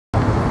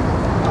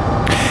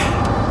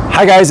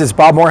Hi guys, it's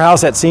Bob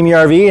Morehouse at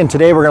CME and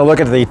today we're going to look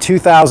at the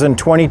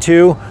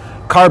 2022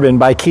 Carbon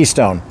by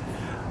Keystone.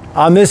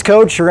 On this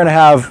coach you're going to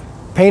have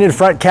painted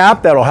front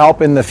cap that'll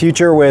help in the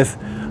future with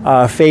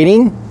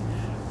fading.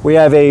 We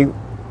have a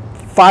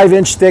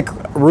 5-inch thick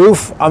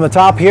roof on the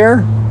top here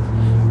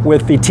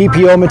with the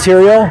TPO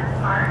material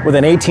with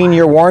an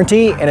 18-year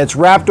warranty, and it's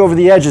wrapped over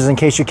the edges in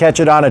case you catch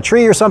it on a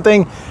tree or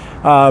something.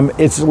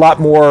 It's a lot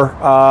more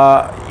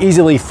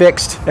easily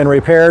fixed and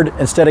repaired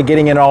instead of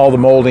getting in all the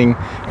molding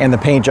and the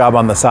paint job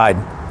on the side.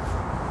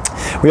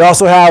 We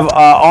also have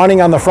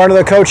awning on the front of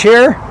the coach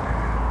here.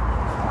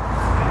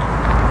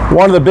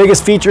 One of the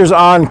biggest features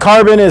on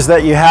Carbon is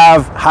that you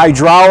have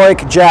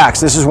hydraulic jacks.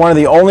 This is one of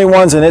the only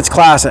ones in its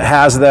class that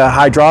has the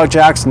hydraulic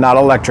jacks, not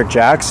electric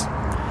jacks.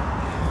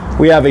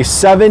 We have a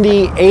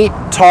 78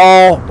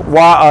 tall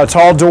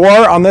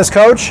door on this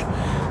coach.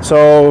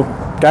 So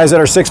guys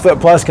that are 6 foot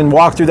plus can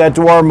walk through that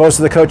door. Most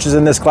of the coaches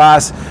in this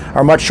class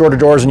are much shorter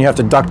doors and you have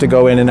to duck to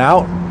go in and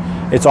out.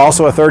 It's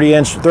also a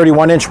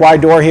 31-inch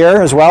wide door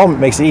here as well. It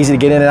makes it easy to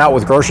get in and out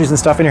with groceries and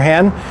stuff in your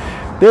hand.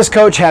 This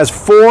coach has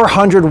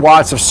 400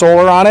 watts of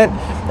solar on it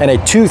and a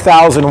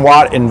 2,000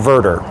 watt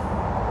inverter.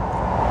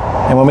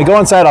 And when we go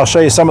inside, I'll show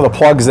you some of the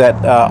plugs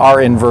that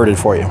are inverted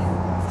for you.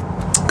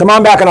 Come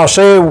on back and I'll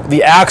show you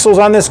the axles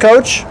on this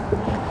coach.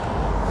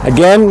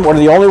 Again, one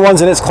of the only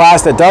ones in its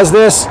class that does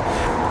this.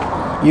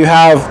 You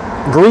have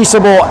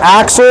greasable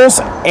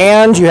axles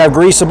and you have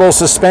greasable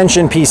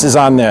suspension pieces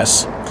on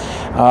this.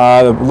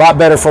 A lot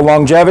better for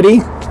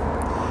longevity.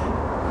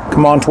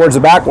 Come on towards the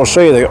back, we'll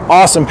show you the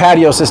awesome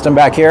patio system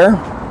back here.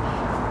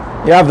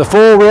 You have the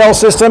full rail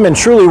system, and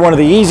truly one of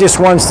the easiest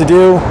ones to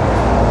do.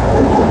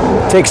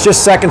 Takes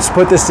just seconds to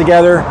put this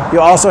together. You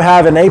also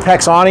have an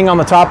apex awning on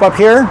the top up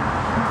here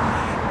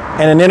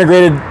and an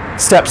integrated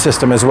step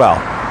system as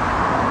well.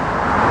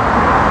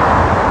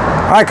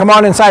 All right, come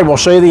on inside. We'll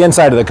show you the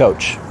inside of the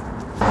coach.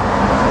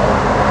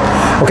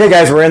 Okay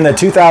guys, we're in the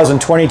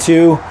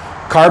 2022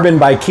 Carbon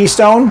by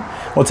Keystone.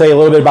 We'll tell you a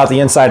little bit about the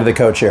inside of the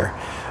coach here.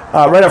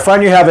 Right up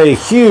front you have a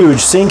huge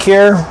sink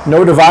here,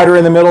 no divider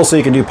in the middle so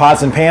you can do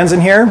pots and pans in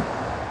here.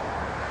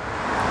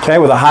 Okay,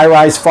 with a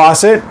high-rise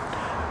faucet.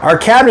 Our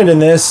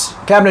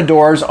cabinet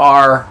doors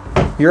are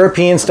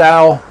European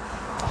style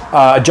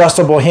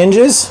adjustable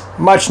hinges,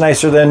 much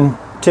nicer than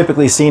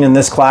typically seen in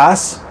this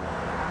class.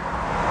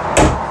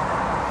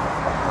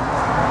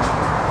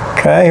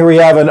 Okay, here we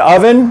have an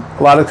oven.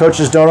 A lot of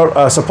coaches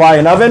don't supply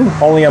an oven,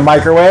 only a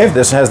microwave.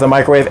 This has the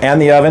microwave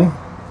and the oven.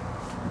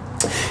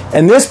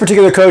 In this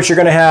particular coach, you're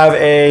going to have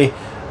a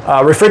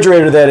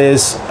refrigerator that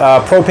is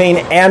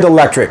propane and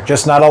electric,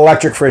 just not an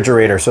electric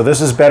refrigerator. So this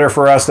is better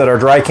for us that are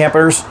dry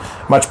campers,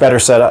 much better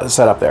set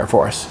up there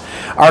for us.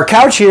 Our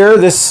couch here,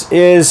 this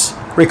is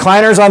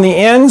recliners on the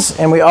ends,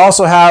 and we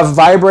also have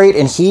vibrate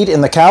and heat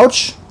in the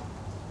couch.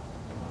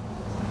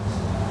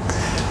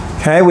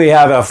 Okay, we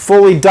have a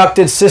fully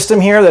ducted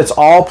system here that's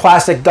all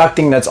plastic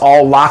ducting that's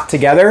all locked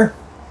together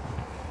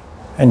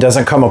and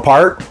doesn't come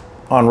apart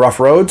on rough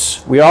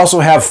roads. We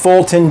also have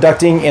full tin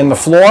ducting in the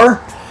floor,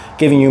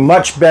 giving you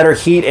much better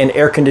heat and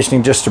air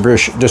conditioning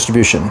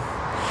distribution.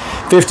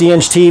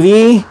 50-inch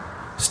TV,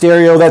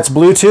 stereo that's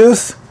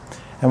Bluetooth,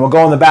 and we'll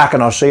go in the back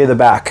and I'll show you the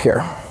back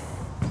here.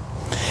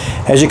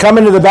 As you come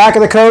into the back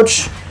of the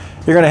coach,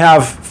 you're going to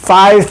have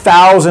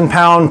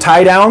 5,000-pound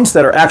tie downs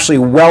that are actually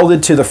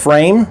welded to the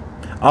frame,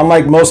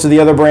 unlike most of the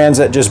other brands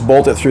that just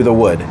bolt it through the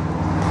wood.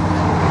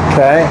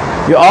 Okay.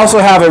 You also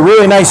have a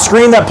really nice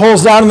screen that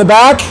pulls down in the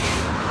back.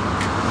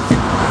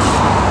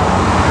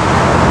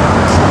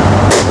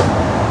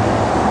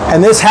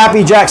 And this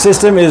Happy Jack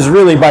system is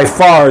really by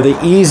far the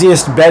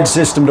easiest bed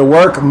system to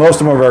work.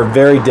 Most of them are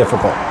very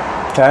difficult.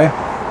 Okay.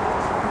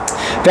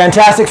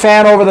 Fantastic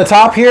fan over the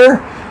top here.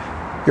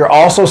 You're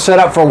also set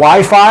up for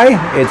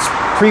Wi-Fi. It's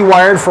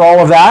pre-wired for all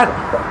of that.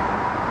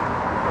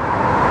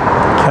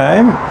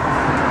 Okay.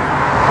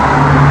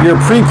 You're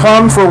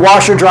pre-plumbed for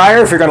washer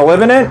dryer if you're going to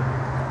live in it.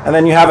 And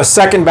then you have a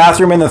second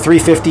bathroom in the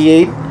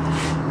 358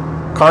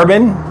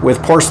 Carbon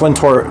with porcelain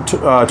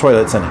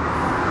toilets in it.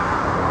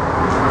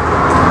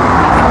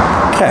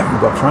 Okay,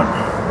 we'll go up front.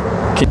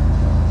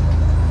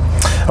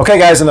 Okay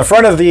guys, in the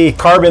front of the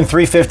Carbon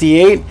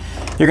 358,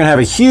 you're going to have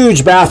a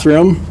huge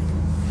bathroom,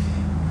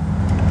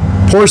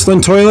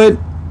 porcelain toilet,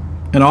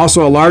 and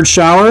also a large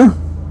shower,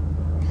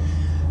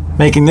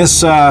 making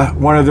this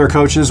one of their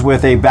coaches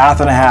with a bath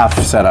and a half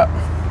setup.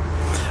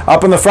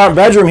 Up in the front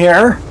bedroom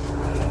here,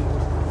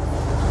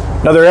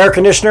 another air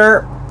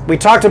conditioner. We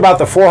talked about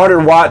the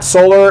 400 watt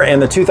solar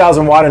and the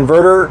 2,000 watt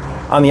inverter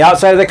on the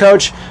outside of the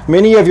coach.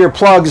 Many of your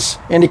plugs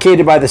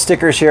indicated by the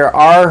stickers here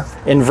are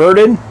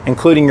inverted,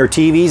 including your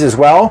TVs as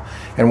well,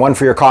 and one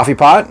for your coffee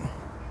pot.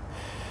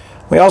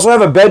 We also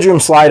have a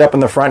bedroom slide up in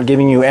the front,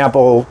 giving you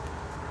ample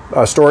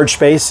storage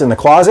space in the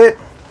closet,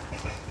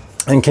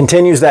 and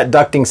continues that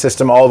ducting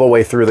system all the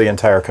way through the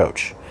entire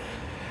coach.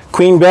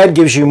 Queen bed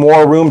gives you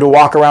more room to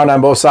walk around on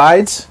both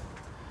sides.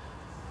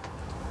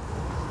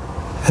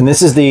 And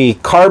this is the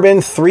Carbon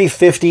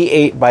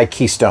 358 by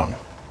Keystone.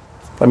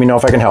 Let me know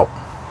if I can help.